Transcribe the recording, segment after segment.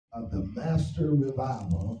of the Master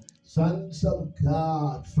Revival, Sons of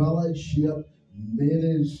God Fellowship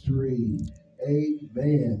Ministry.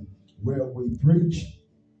 Amen. Where we preach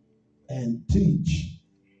and teach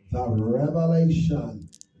the revelation,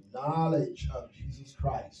 knowledge of Jesus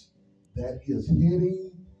Christ that is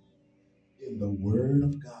hidden in the Word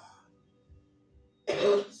of God.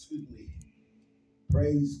 Excuse me.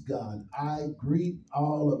 Praise God. I greet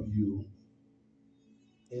all of you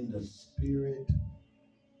in the spirit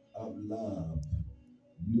of love.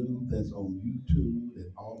 You that's on YouTube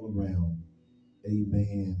and all around.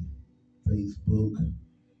 Amen. Facebook.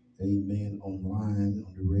 Amen. Online,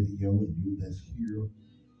 on the radio, and you that's here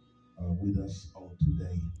with us on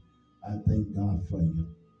today. I thank God for you.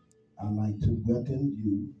 I'd like to welcome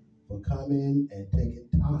you for coming and taking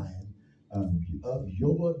time of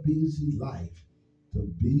your busy life to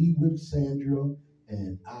be with Sandra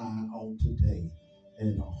and I on today,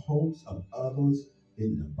 and a host of others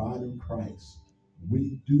in the body of Christ.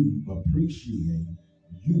 We do appreciate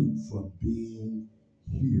you for being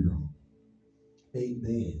here.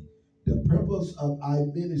 Amen. The purpose of our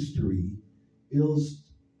ministry is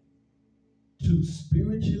to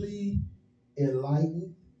spiritually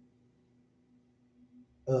enlighten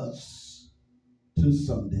us to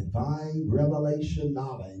some divine revelation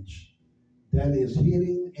knowledge that is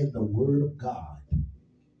hidden in the Word of God.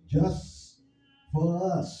 Just for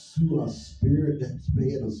us who are spirit that's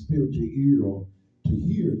been a spiritual ear to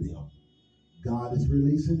hear them. God is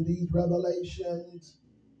releasing these revelations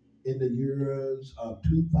in the years of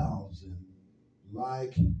 2000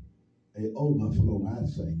 like an overflow, I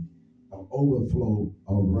say, an overflow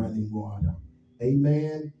of running water.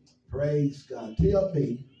 Amen. Praise God. Tell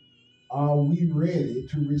me, are we ready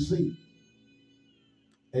to receive?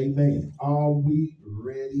 Amen. Are we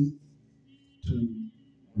ready to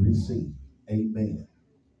receive? Amen.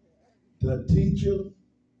 The teacher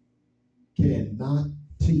cannot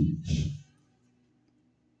teach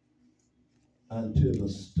until the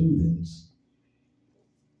students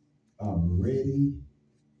are ready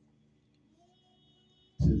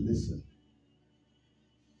to listen.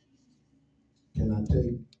 Can I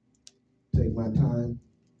take my time?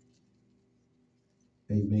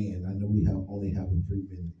 Amen. I know we only have a 3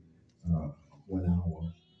 minute, 1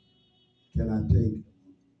 hour. Can I take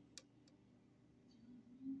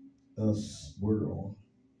us world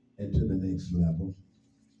into the next level?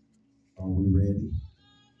 Are we ready?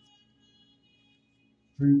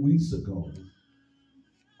 3 weeks ago,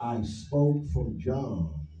 I spoke from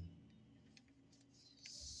John,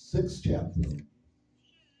 6th chapter,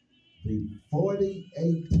 the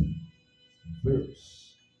 48th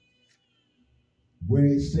verse, where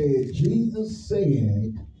it said, Jesus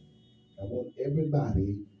said, I want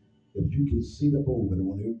everybody, if you can see the board, I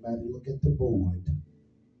want everybody to look at the board,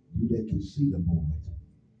 you that can see the board.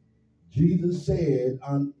 Jesus said,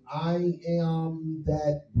 I am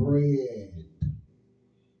that bread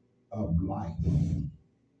of life.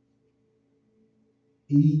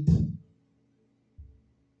 Eat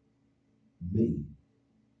me.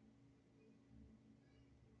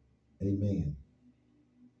 Amen.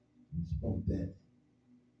 We spoke that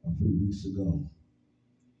a few weeks ago.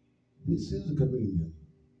 This is a communion,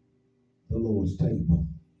 the Lord's table.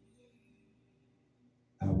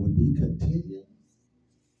 I will be continuing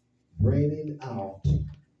bringing out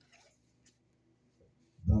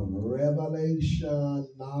the revelation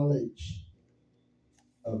knowledge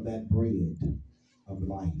of that bread of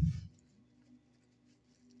life.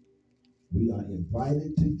 We are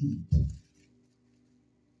invited to eat,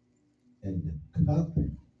 and the cup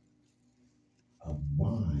of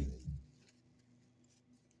wine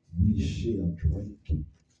we shall drink.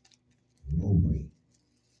 Glory.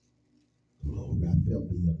 Glory. I felt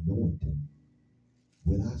the anointing.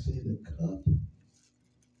 When I say the cup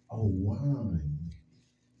of wine,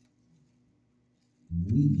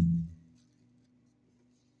 we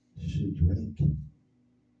should drink.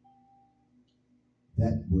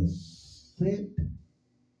 That was sent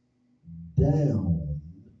down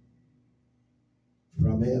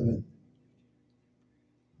from heaven.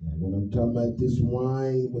 Now, when I'm talking about this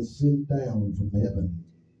wine was sent down from heaven,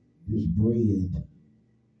 this bread,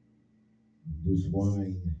 this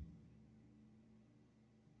wine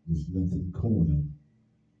is nothing corner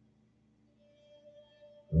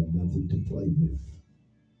or nothing to play with.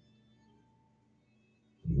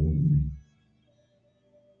 Glory.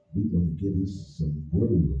 We're going to get us some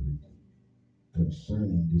word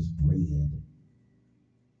concerning this bread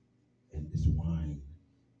and this wine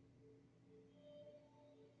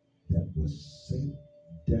that was sent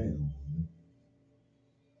down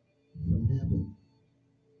from heaven.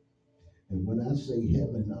 And when I say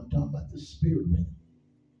heaven, I'm talking about the spirit realm.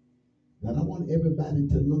 And I want everybody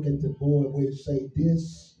to look at the board where it say,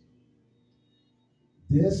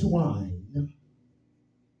 this wine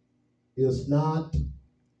is not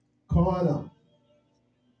carnal,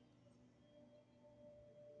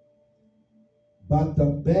 but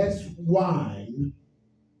the best wine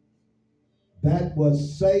that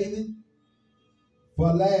was saved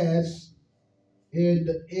for last in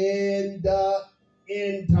the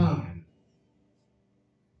end time.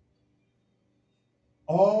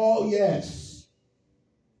 Oh, yes.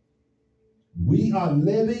 We are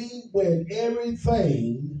living when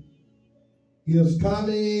everything is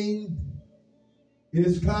coming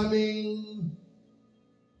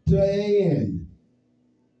to an end.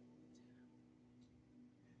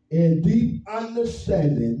 In deep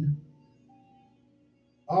understanding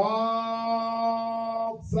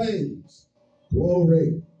all things,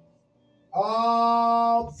 glory,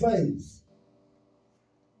 all things.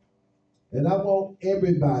 And I want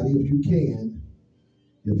everybody, if you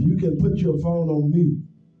can put your phone on mute,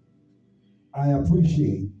 I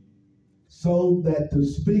appreciate, so that the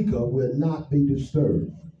speaker will not be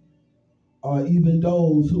disturbed, or even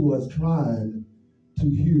those who are trying to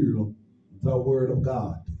hear the word of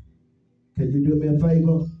God. Can you do me a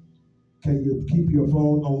favor? Can you keep your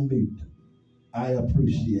phone on mute? I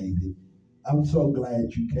appreciate it. I'm so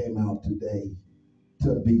glad you came out today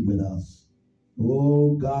to be with us.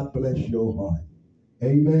 Oh, God bless your heart.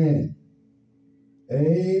 Amen.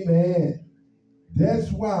 Amen.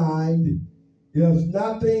 This wine is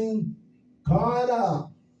nothing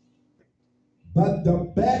carnal, but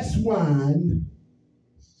the best wine,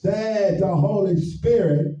 said the Holy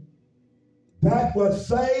Spirit, that was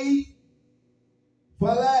saved for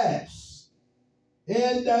last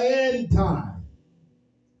in the end time.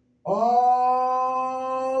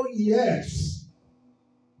 Oh, yes.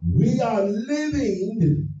 We are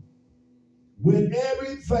living when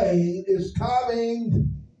everything is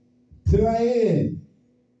coming to an end.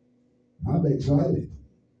 I'm excited.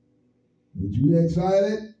 Is you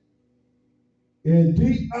excited? In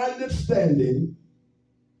deep understanding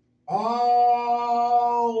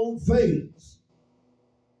all things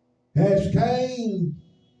has came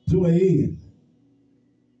to an end.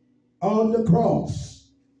 On the cross,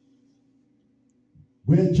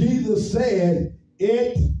 when Jesus said,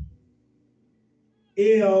 it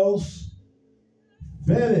is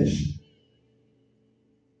finished,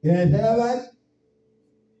 in heaven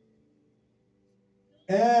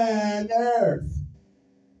and earth.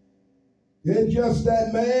 It's just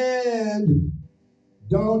that man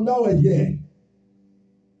don't know it yet.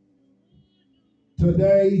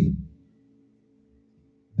 Today,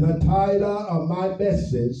 the title of my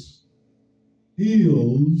message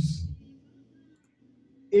is,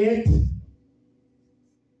 it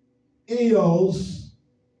is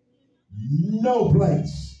no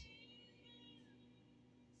place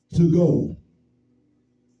to go.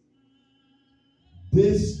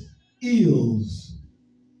 This is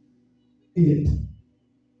it.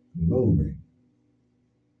 Glory.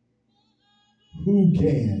 Who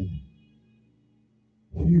can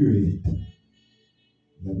hear it?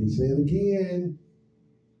 Let me say it again.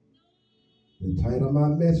 The title of my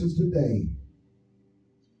message today,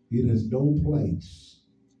 it is no place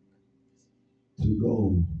to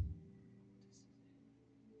go.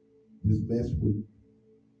 This message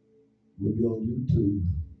will be on YouTube.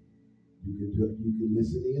 You can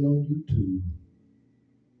listen in on YouTube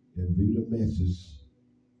and read the message.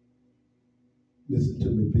 Listen to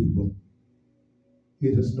me, people.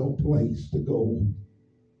 It is no place to go.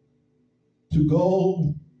 To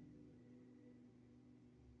go,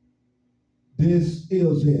 this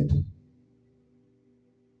is it.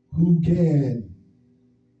 Who can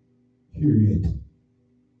hear it?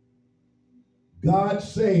 God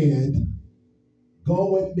said,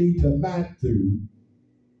 go with me to Matthew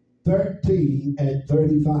 13 and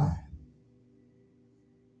 35.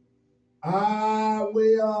 I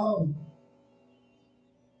will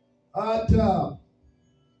utter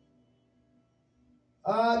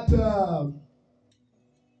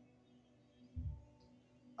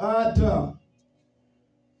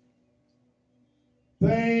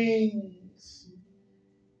things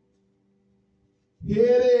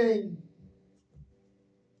hitting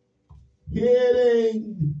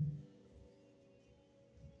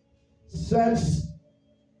since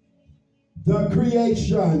the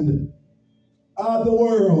creation of the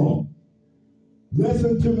world.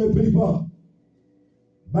 Listen to me, people.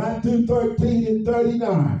 Matthew 13 and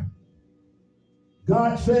 39.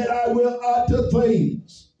 God said, I will utter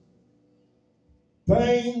things.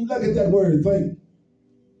 Things, look at that word, things.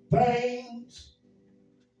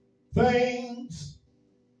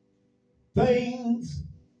 Things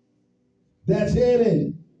that's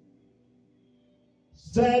hidden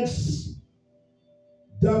since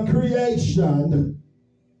the creation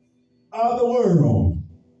of the world.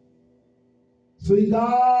 See,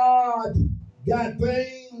 God got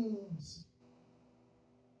things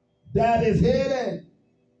that is hidden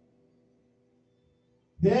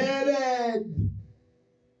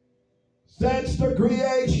since the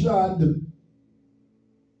creation of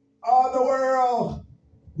the world.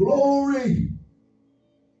 Glory.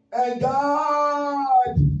 And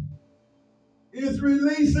God is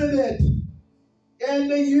releasing it in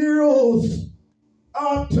the years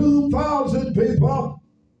of 2,000 people.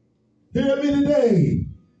 Hear me today.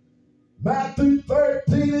 Matthew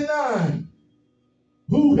 13:9.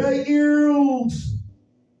 Who had ears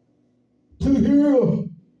to hear,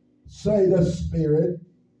 say the Spirit,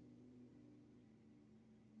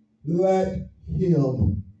 let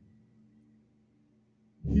him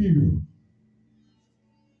hear.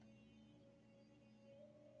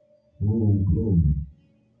 Oh, glory.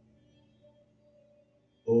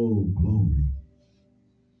 Oh, glory.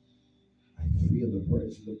 I feel the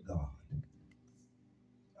presence of God.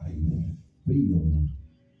 I feel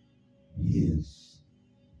his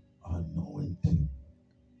anointing.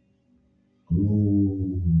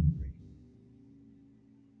 Glory.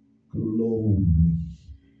 Glory.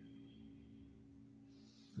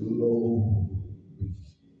 Glory.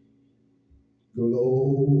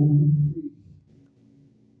 Glory.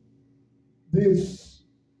 This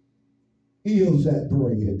is that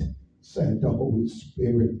bread, said the Holy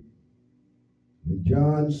Spirit. In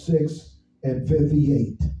John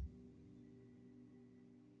 6:58.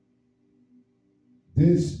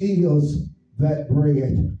 This is that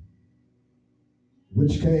bread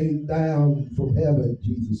which came down from heaven,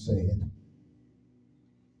 Jesus said.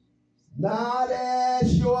 Not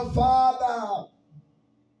as your father.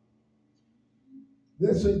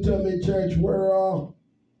 Listen to me, church world.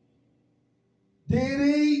 Did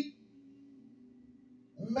he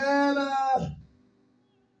manna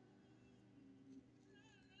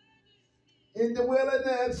in the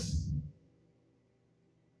wilderness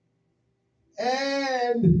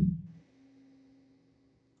and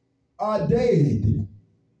are dead?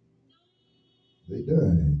 They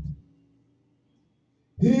died.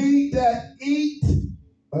 He that eat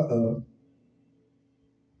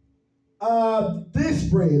this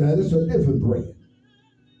bread, now this is a different bread.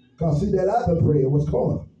 Because see, that other bread was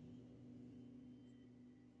corn.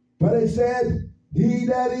 But it said, he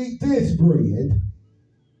that eat this bread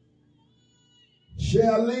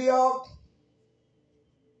shall live,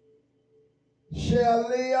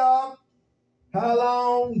 how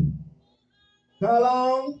long? How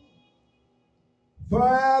long?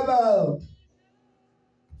 Forever.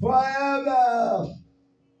 Forever.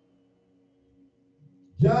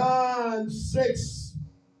 John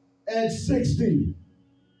 6:60.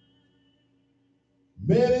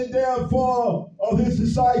 Many therefore of his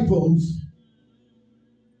disciples,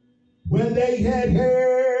 when they had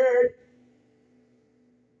heard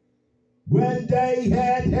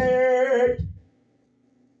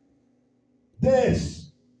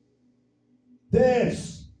this,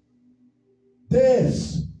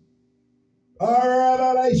 a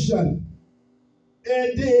revelation,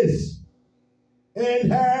 and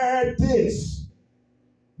heard this,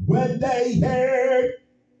 when they heard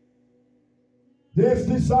his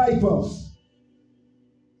disciples,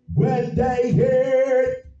 when they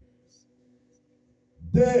heard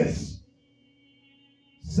this,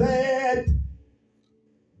 said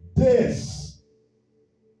this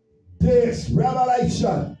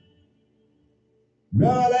revelation,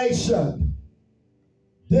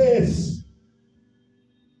 this,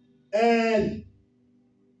 and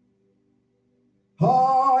a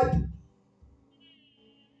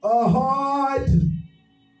heart,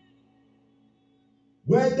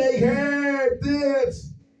 when they heard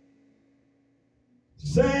this,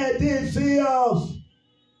 said this is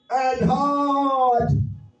and hard,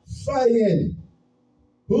 saying,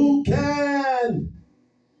 who can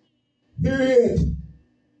hear it?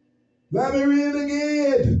 Let me read it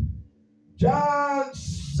again. John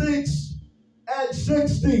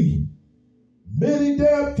 6:60. Many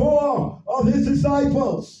therefore of his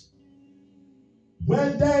disciples,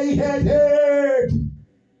 when they had heard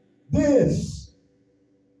this,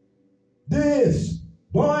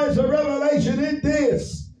 boy, it's a revelation in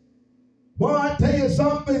this. Boy, I tell you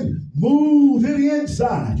something moves in the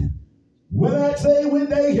inside. When I say when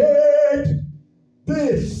they heard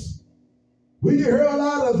this, we can hear a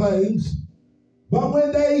lot of things, but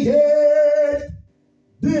when they heard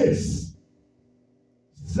this,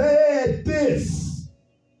 said this,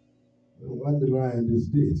 underline is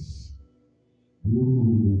this.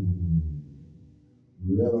 Ooh.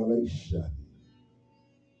 revelation.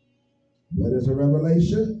 What is a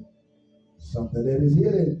revelation? Something that is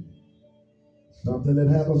hidden. Something that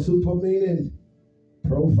has a super meaning,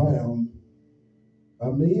 profound,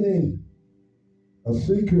 a meaning, a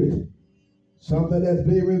secret, something that's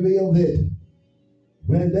being revealed it.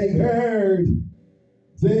 When they heard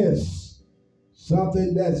this,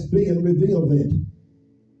 something that's being revealed it,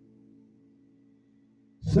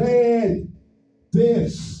 said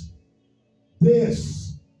this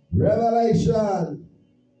revelation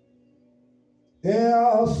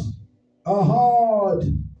is a hard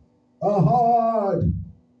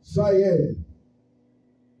saying.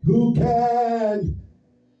 Who can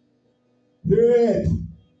hear it?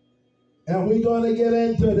 And we're going to get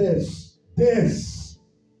into this. This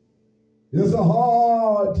is a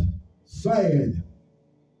hard saying.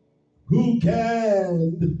 Who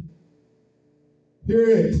can hear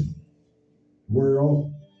it?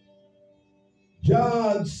 World.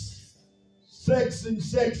 John 6 and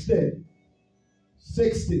 60.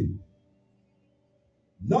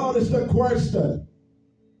 Notice the question.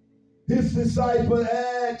 His disciple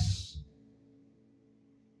asked,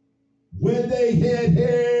 when they had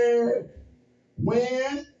heard,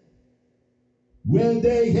 when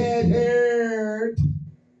they had heard,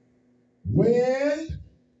 when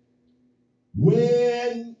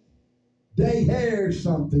they heard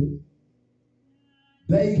something.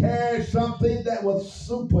 They heard something that was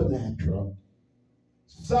supernatural.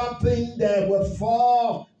 Something that was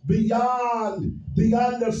far beyond the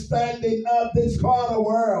understanding of this carnal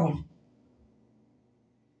world.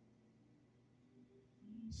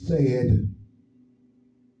 Said,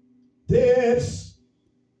 this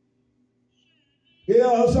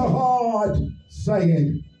is a hard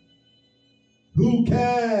saying. Who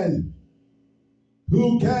can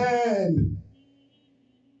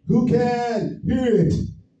hear it?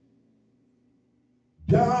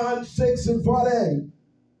 John 6 and 48.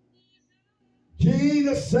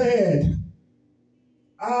 Jesus said,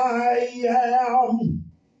 I am.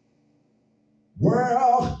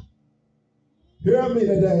 World, hear me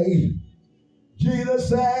today. Jesus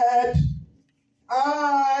said,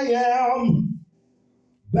 I am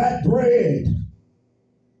that bread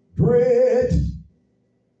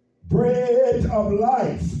of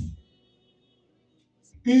life.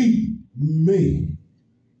 Eat me.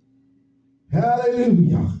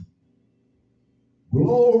 Hallelujah.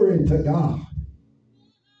 Glory to God.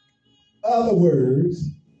 Other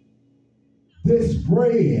words, this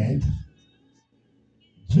bread,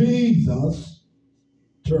 Jesus,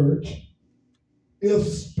 church,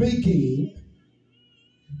 is speaking,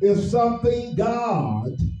 is something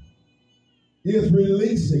God is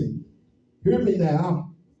releasing. Hear me now.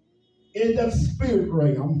 In the spirit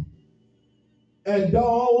realm, and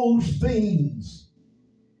those things,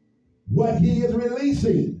 what he is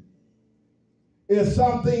releasing is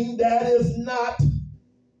something that is not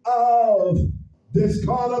of this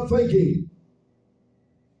kind of thinking,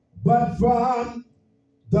 but from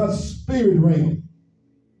the spirit realm.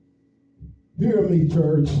 Hear me,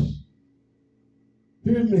 church.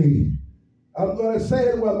 Hear me. I'm going to say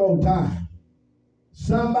it one more time.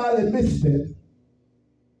 Somebody missed it.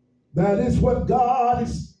 That is what God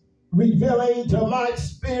is revealing to my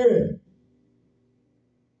spirit.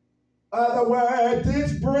 Other words,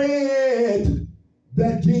 this bread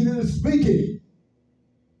that Jesus is speaking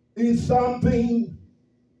is something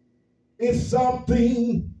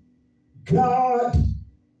God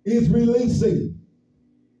is releasing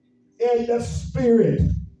in the spirit.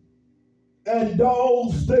 And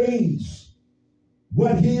those things,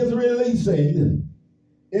 what he is releasing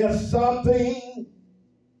is something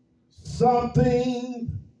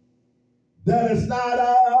that is not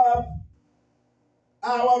of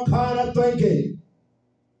our kind of thinking,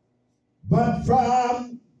 but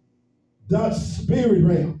from the spirit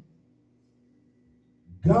realm.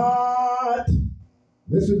 God,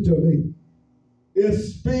 listen to me,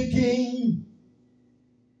 is speaking,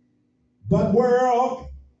 but world,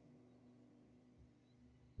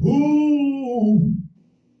 who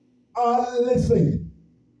are listening?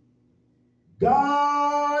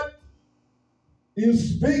 God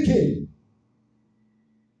is speaking,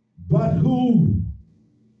 but who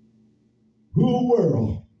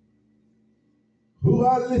world, who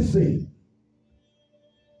are listening?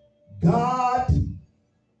 God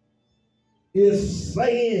is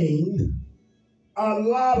saying a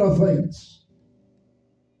lot of things,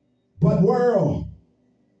 but world,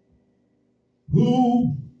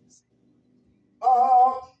 who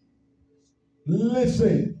are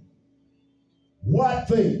listening? What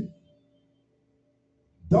thing?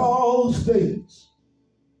 Those things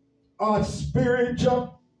are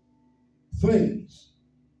spiritual things.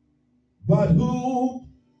 but who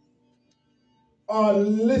are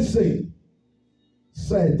listening,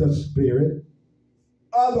 said the Spirit.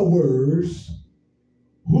 Other words,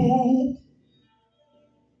 who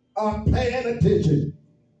are paying attention.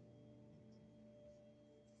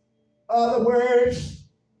 Other words,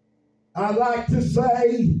 I like to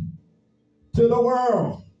say to the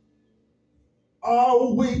world,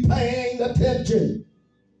 are we paying attention?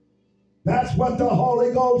 That's what the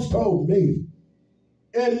Holy Ghost told me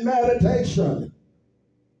in meditation.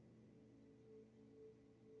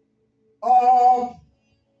 Are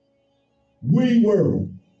we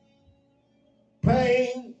world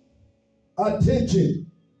paying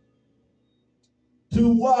attention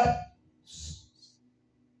to what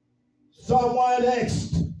someone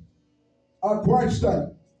asked a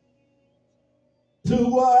question? To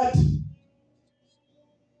what?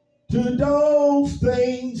 To those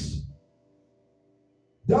things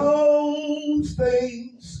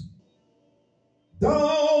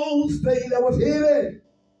that was hidden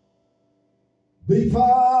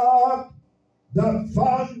before the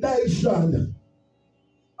foundation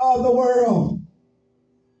of the world.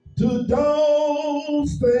 To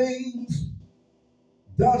those things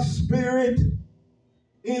the Spirit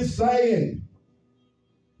is saying,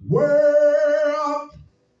 world,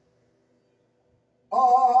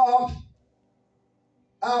 are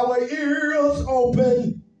our ears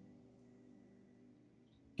open?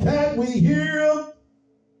 Can we hear?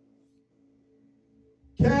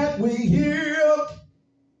 Can we hear?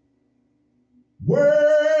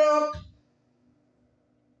 World,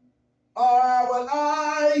 are our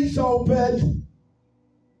eyes open?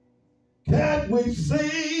 Can we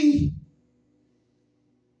see?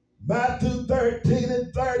 Matthew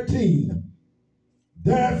 13:13.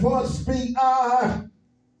 Therefore speak I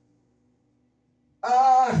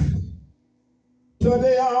to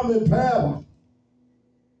the army parable,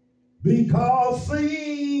 because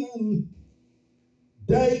seeing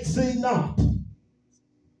they see not,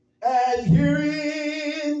 and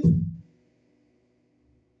hearing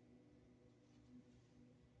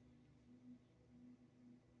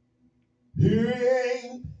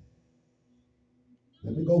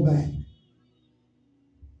let me go back.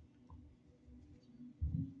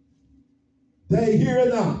 They hear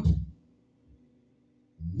not,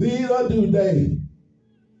 neither do they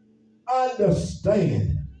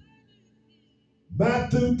understand.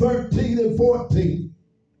 Matthew 13:14.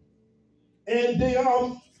 And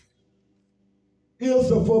there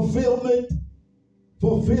is a fulfillment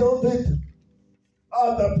of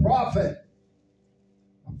the prophet.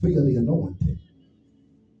 I feel the anointing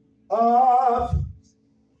of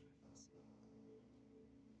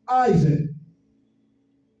Isaac.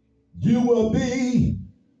 You will be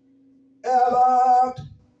ever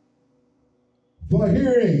for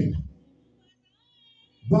hearing,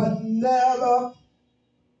 but never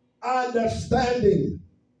understanding.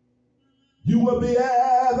 You will be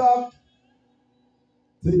ever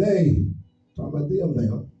today. Talk about them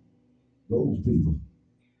now. Those people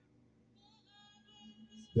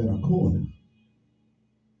that are cornered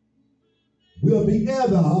will be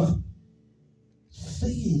ever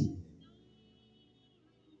seeing,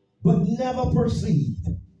 but never perceived.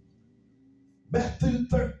 Matthew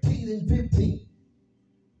 13:15.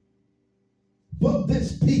 But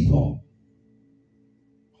this people,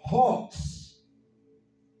 hearts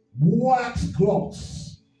wax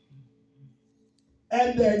close,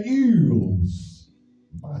 and their ears,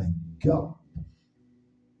 my God,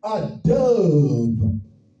 are dove,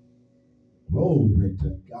 glory to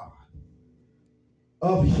God,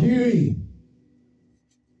 of hearing.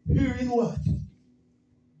 Hearing what?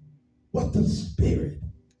 What the Spirit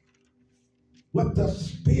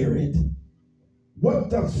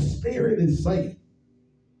is saying.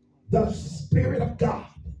 The Spirit of God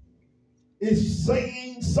is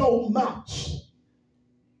saying so much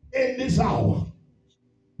in this hour.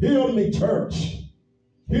 Hear me, church.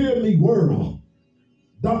 Hear me, world.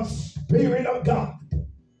 The Spirit of God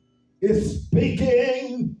is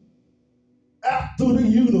speaking out through the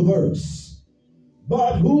universe.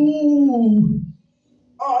 But who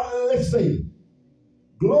are listening?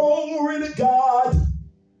 Glory to God.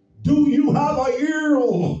 Do you have a ear?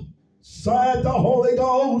 Said the Holy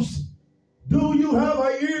Ghost. Do you have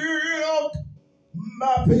a ear,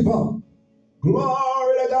 my people?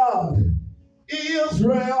 Glory to God.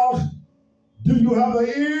 Israel, do you have an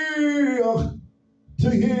ear to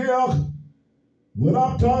hear? When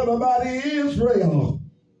I'm talking about Israel,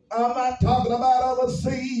 I'm not talking about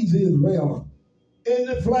overseas Israel in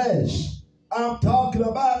the flesh. I'm talking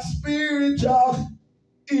about spiritual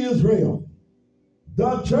Israel.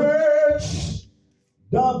 The church,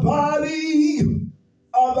 the body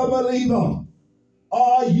of a believer?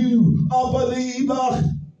 Are you a believer?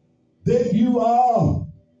 Then you are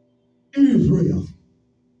Israel.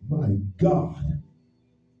 My God.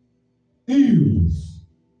 Ears,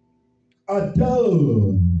 a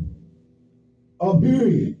dove of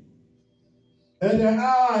hearing, and their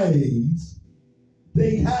eyes,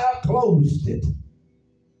 they have closed it,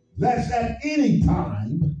 lest at any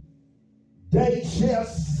time they shall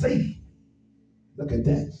see. Look at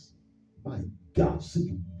that. My God,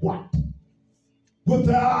 see what? With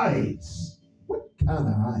their eyes. What kind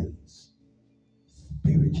of eyes?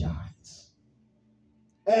 Spiritual eyes.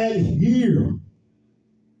 And hear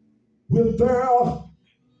with their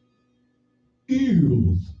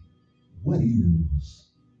ears. What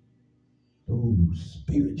ears? Those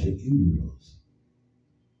spiritual ears.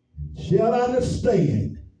 Shall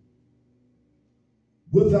understand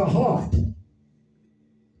with the heart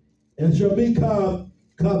and shall become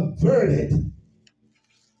converted.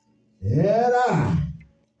 And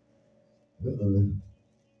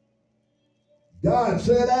God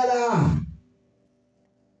said that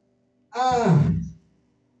I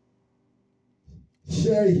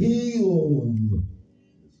shall heal.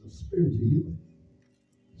 It's a spiritual healing.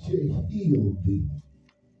 Shall heal thee.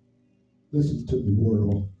 Listen to me,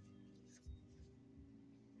 world.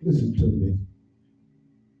 Listen to me.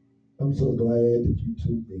 I'm so glad that you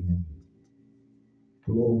tuned in.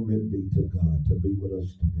 Glory be to God to be with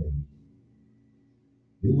us today.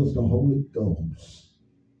 It was the Holy Ghost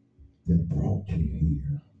that brought you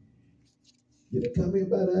here. You didn't come here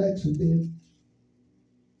by accident.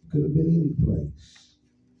 Could have been any place.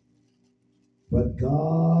 But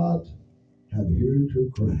God have heard your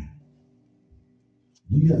cry.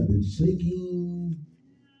 You have been seeking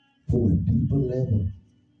for a deeper level,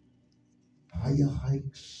 higher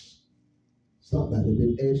heights. Somebody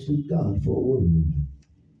been asking God for a word.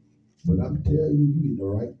 But I'm telling you, you're in the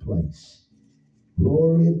right place.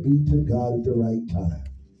 Glory be to God at the right time.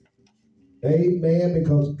 Amen.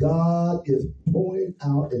 Because God is pouring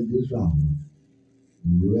out in this hour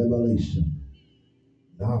revelation,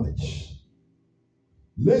 knowledge.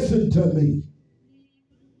 Listen to me,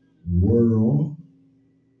 world.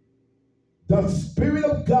 The Spirit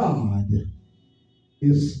of God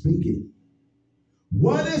is speaking.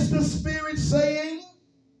 What is the Spirit saying?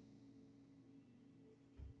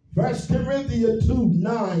 1 Corinthians 2,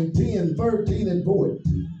 9, 10, 13, and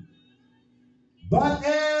 14. But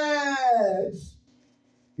as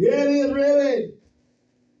it is written,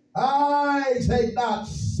 eyes have not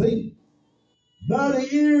seen, nor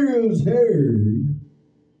the ears heard,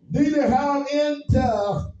 neither have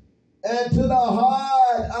entered into the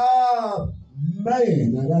heart of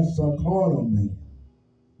man. Now that's a carnal man.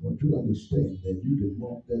 I want you to understand that you can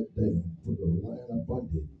walk that down for the land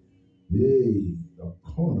abundant. Yea, the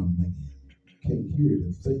carnal man can hear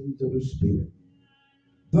the things of the Spirit.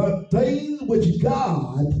 The things which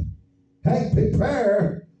God has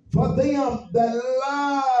prepared for them that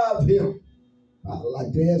love Him. I'd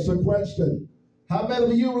like to ask a question. How many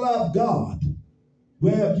of you love God?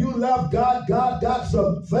 Well, if you love God, God got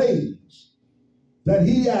some things that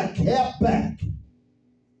He had kept back.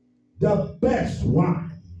 The best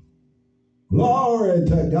wine. Glory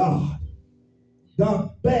to God.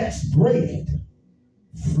 The best bread.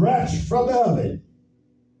 Fresh from the oven.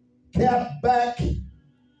 Kept back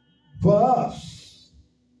for us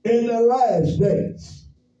in the last days.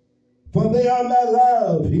 For them that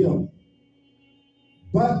love Him.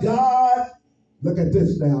 But God, look at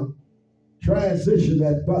this now. Transition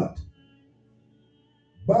that but.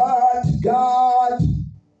 But God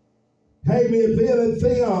has revealed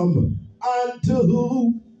them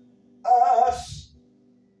unto us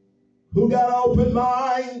who got open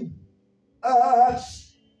mind,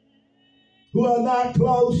 us who are not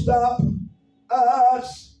closed up,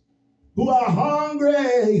 us who are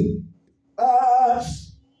hungry,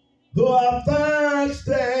 us who are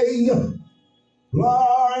thirsty.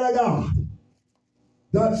 Glory to God.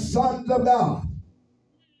 The sons of God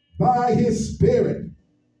by His Spirit.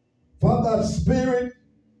 For the Spirit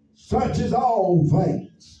searches all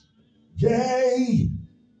things. Yea,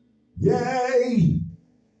 yea.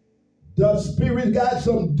 The Spirit got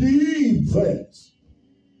some deep things.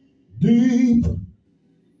 Deep.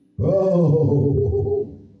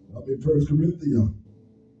 Oh, I'm in 1 Corinthians,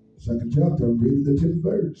 2nd chapter. I'm reading the 10th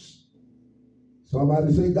verse.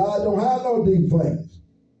 Somebody say, God don't have no deep things.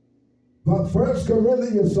 But 1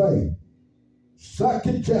 Corinthians say,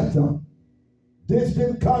 2nd chapter, this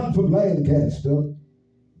didn't come from Lancaster.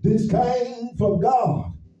 This came from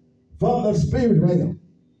God, from the Spirit realm.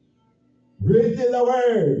 Written in the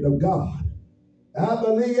Word of God. I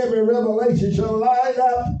believe every revelation shall line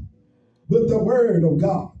up with the word of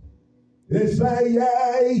God. It say,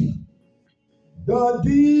 yea, the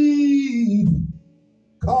deep,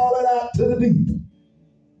 call it out to the deep.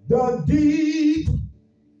 The deep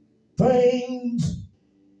things,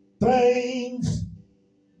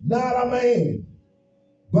 not a man,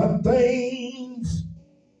 but things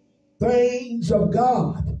of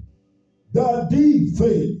God. The deep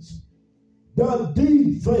things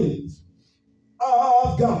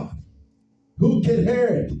of God. Who can hear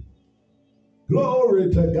it? Glory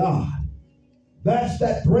to God. That's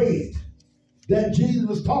that bread that Jesus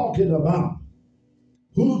was talking about.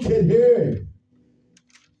 Who can hear it?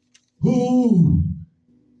 Who?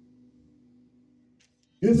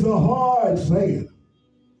 It's a hard saying.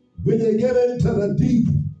 When you get into the deep,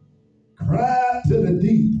 cry to the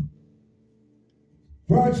deep.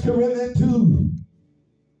 1 Corinthians 2,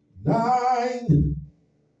 9,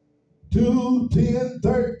 2, 10,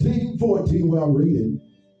 13, 14, we're reading.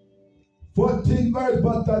 14 verse,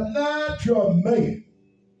 but the natural man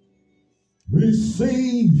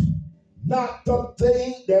receive not the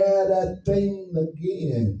thing that thing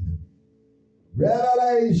again.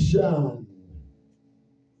 Revelation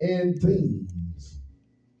and things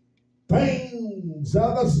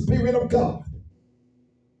of the Spirit of God.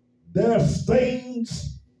 There's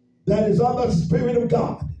things that is of the Spirit of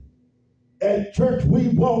God. At church, we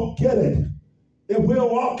won't get it if we're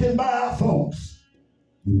walking by our thoughts.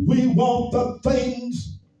 We want the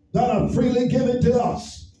things that are freely given to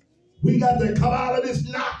us. We got to come out of this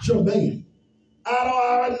natural man, out of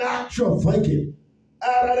our natural thinking,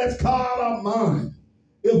 out of this carnal mind.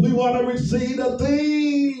 If we want to receive the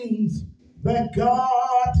things that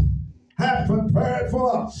God has prepared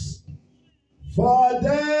for us, for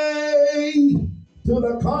they to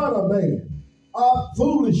the carnal man are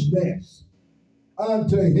foolishness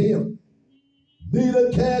unto him,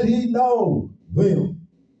 neither can he know them,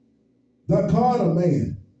 the carnal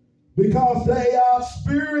man, because they are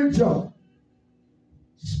spiritual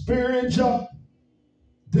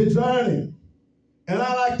discerning. And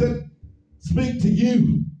I like to speak to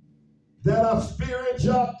you that are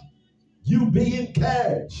spiritual, you be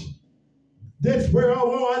encouraged. This world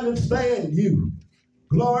won't understand you.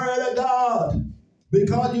 Glory to God,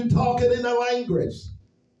 because you're talking in a language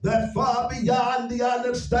that far beyond the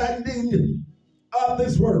understanding of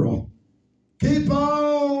this world. Keep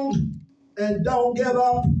on and don't give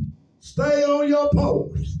up. Stay on your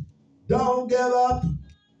post. Don't give up.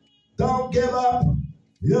 Don't give up.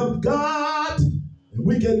 If God, and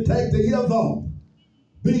we can take the hill off,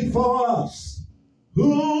 before us,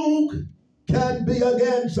 who can be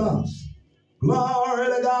against us? Glory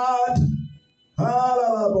to God.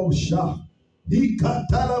 Hallelujah.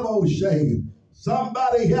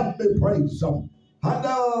 Somebody help me praise some.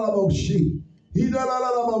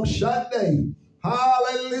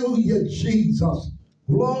 Hallelujah, Jesus.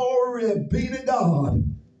 Glory be to God.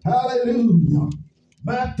 Hallelujah.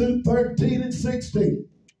 Matthew 13 and 16.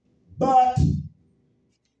 But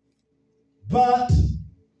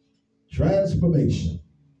transformation.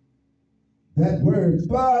 That word,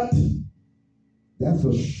 but, that's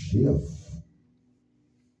a shift.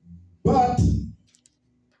 But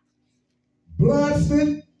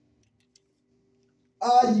blessed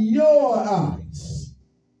are your eyes,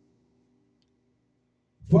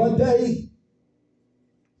 for they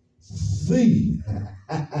see.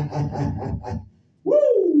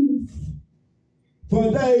 Woo!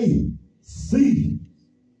 For they see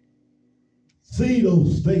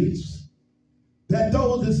those things that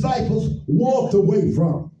those disciples walked away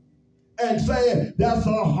from and said, that's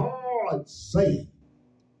a hard saying.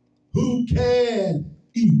 Who can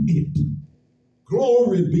eat it?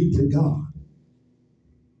 Glory be to God.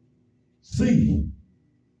 See,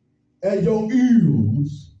 and your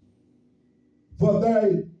ears, for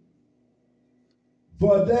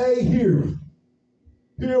they hear.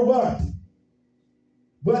 Hear what?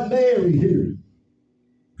 What Mary heard.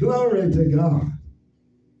 Glory to God.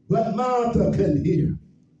 What Martha can hear.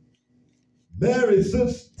 Mary stood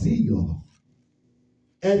still,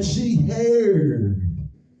 and she heard.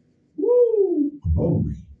 Woo!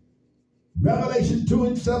 Glory. Revelation 2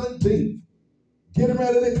 and 17. Getting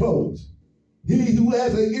ready to close. He who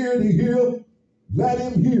has an ear to hear, let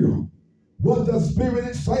him hear what the Spirit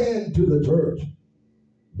is saying to the church.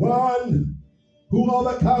 One who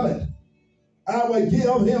overcometh, I will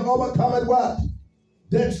give him overcometh what?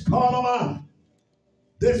 This carnal mind,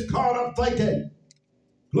 this carnal thinking.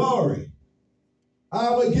 Glory.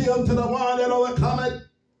 I will give to the one that overcometh.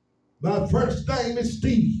 My first name is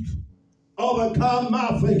Steve. Overcome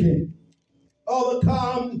my thinking.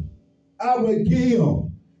 Overcome, I will give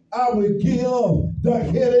the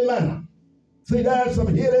hidden matter. See, there's some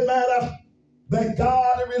hidden matter that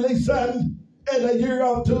God is releasing in the year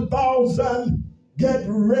of 2000. Get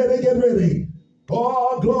ready, get ready.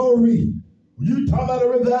 Oh, glory. You talk about a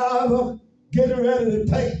revival getting ready to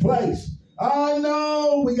take place. I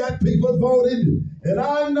know we got people voting, and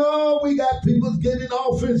I know we got people getting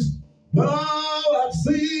office, but oh, I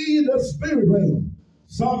see the spirit realm.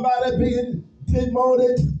 Somebody being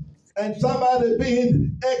demoted and somebody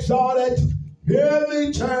being exalted. Hear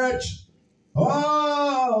me, church.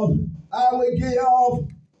 Oh, I will give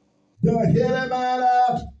the hidden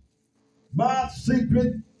matter, my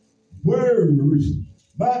secret words,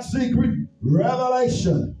 my secret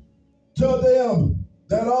revelation to them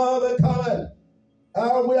that are the coming.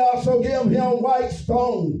 And we also give him white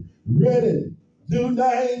stone, written, new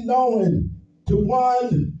name knowing to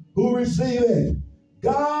one who receive it.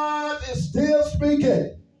 God is still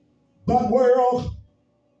speaking, but world,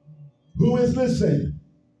 who is listening?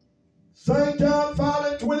 St. John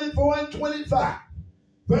 5 and 24 and 25.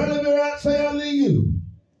 Verily I say unto you,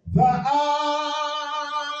 the hour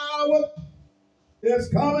is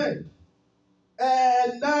coming.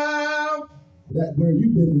 And now, that word,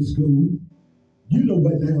 you've been in school, you know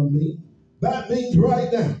what now means. That means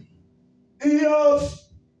right now. Is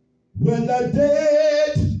when the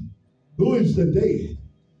dead, who is the dead?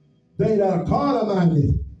 They that are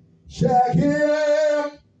carnal-minded shall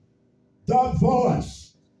hear the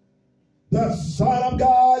voice, the Son of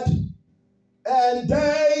God, and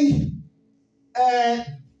they, and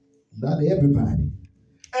not everybody,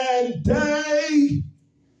 and they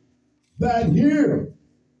that hear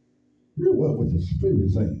what was the Spirit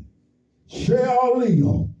saying, shall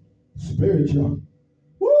live spiritual.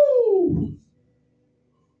 Woo!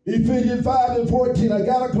 Ephesians 5 and 14, I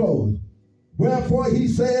gotta close. Wherefore he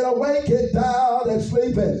said, awake thou that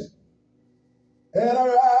sleepest, and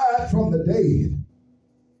arise from the dead.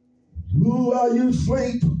 Who are you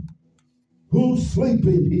sleep? Who's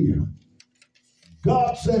sleeping here?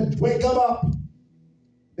 God said, wake them up.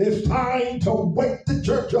 It's time to wake the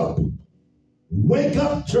church up. Wake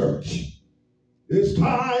up, church. It's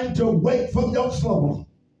time to wake from your slumber.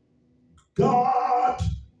 God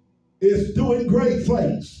is doing great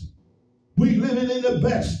things. We living in the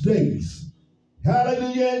best days.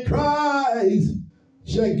 Hallelujah. And Christ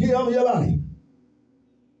shall give you life.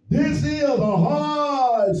 This is a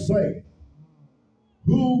hard saying.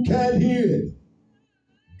 Who can hear it?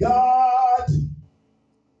 God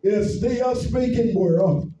is still speaking,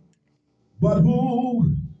 world, but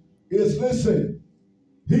who is listening?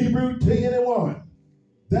 Hebrew 10 and 1.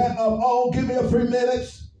 That of all, give me a few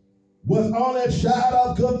minutes, was on a shadow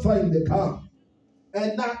of good thing to come,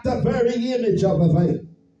 and not the very image of a thing,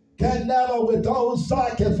 can never with those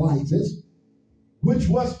sacrifices, which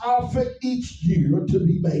was offered each year to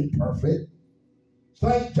be made perfect.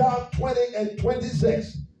 St. John 20 and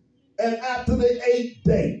 26. And after the 8th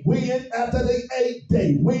day, after the 8th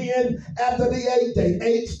day, after the 8th day,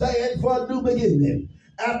 8 stand for new beginning.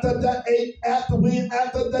 After the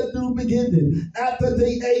new beginning, after the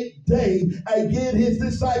 8th day, again his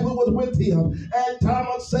disciple was with him, and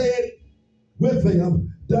Thomas said with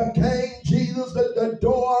him, the King Jesus, the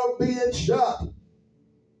door being shut.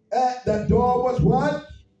 And the door was what?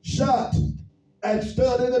 Shut. And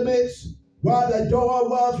stood in the midst while the door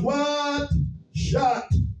was what? Shut.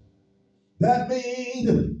 That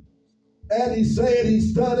means, and he said he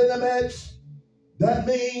stood in the midst. That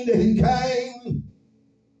means that he came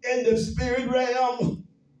in the spirit realm,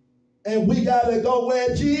 and we got to go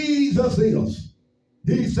where Jesus is.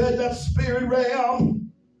 He said the spirit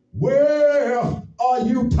realm. Where are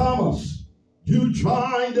you, Thomas? You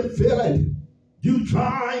trying to feel it. You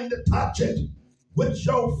trying to touch it with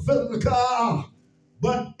your physical.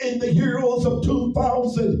 But in the years of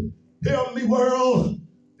 2000, hear me, world,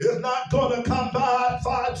 it's not going to come by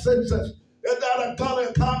 5 senses. It's not going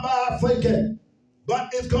to come by thinking. But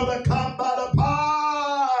it's going to come by the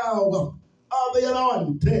power of the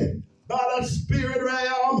anointing, by the spirit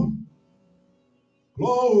realm.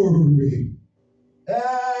 Glory.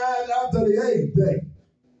 And after the 8th day,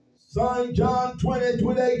 St. John 20,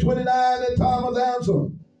 28, 29, and Thomas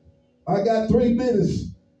answered, I got 3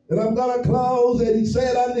 minutes, and I'm going to close. And he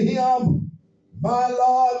said unto him, my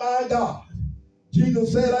Lord, my God.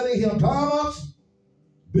 Jesus said unto him, Thomas,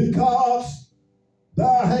 because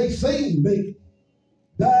thou hast seen me,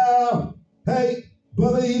 thou hast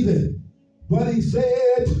believed. But he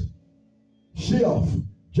said, shift.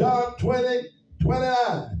 John 20,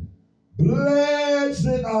 29.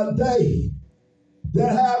 Blessed are they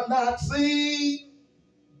that have not seen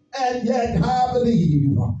and yet have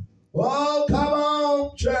believed. Oh, come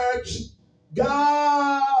on, church.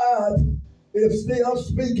 God is still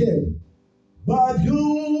speaking. But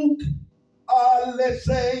you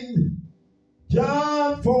Listen,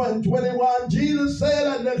 John 4:21, Jesus said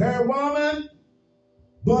unto her, Woman,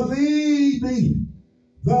 believe me,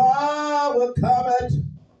 the hour cometh,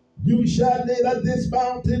 you shall neither this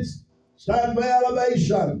mountain stand for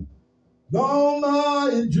elevation, no more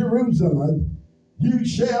in Jerusalem you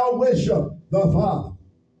shall worship the Father.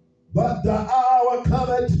 But the hour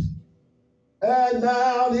cometh, and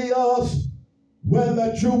now the earth, when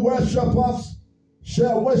the true worshipers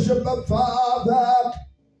shall worship the Father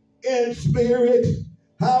in spirit.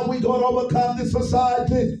 How are we going to overcome this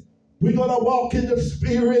society? We're going to walk in the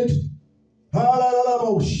spirit.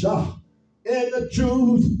 Hallelujah. In the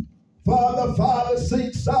truth. Father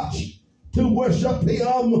seeks such to worship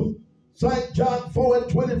him. St. John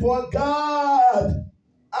 4:24. God,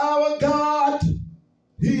 our God,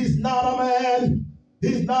 he's not a man.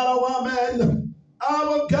 He's not a woman.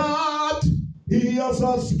 Our God, he is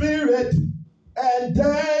a spirit. And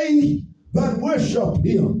they that worship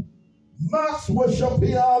him must worship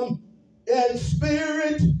him in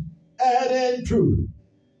spirit and in truth.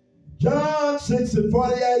 John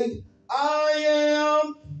 6:48, I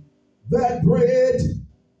am that bread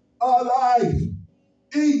of life.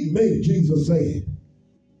 Eat me, Jesus said.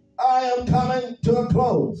 I am coming to a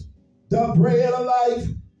close. The bread of life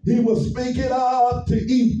he was speaking of to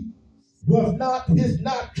eat was not his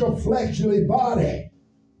natural fleshly body.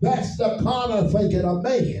 That's the carnal thinking of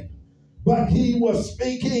man. But he was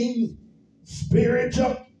speaking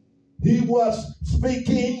spiritual. He was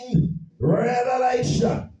speaking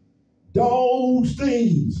revelation. Those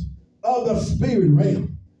things of the spirit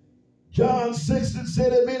realm. John 6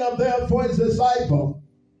 said, "Many of therefore his disciples,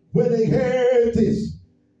 when they heard this,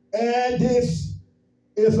 and this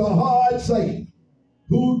is a hard saying,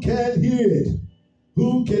 who can hear it?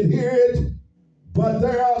 Who can hear it? But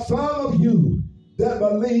there are some of you that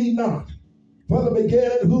believe not." From the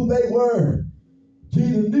beginning, who they were,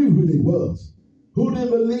 Jesus knew who they was. Who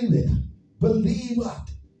didn't believe it? Believe what?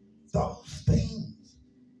 Those things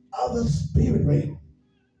of the spirit realm.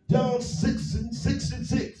 John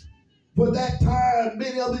 6:66. For that time,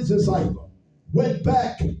 many of his disciples went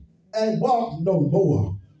back and walked no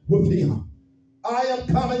more with him. I am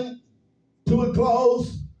coming to a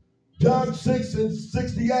close. John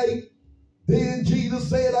 6:68. Then Jesus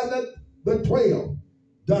said unto the 12,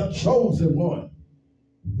 the chosen one,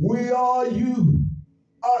 where are you?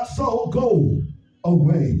 So go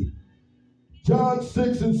away. John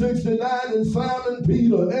 6:69. And Simon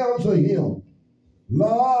Peter answered him,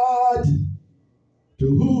 Lord, to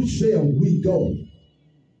who shall we go?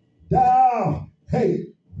 Thou hast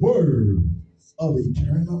word of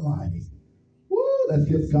eternal life. Woo, let's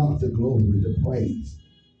give God the glory, the praise.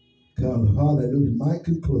 God, hallelujah. My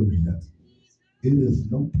conclusion, it is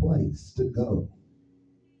no place to go.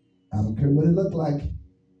 I don't care what it look like.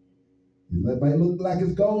 It may look like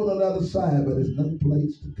it's gold on the other side, but it's no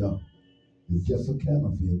place to go. It's just a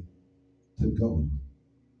counterfeit to go.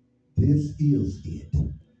 This is it.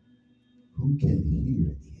 Who can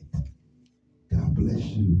hear it? God bless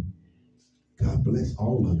you. God bless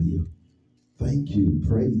all of you. Thank you.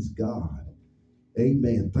 Praise God.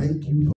 Amen. Thank you.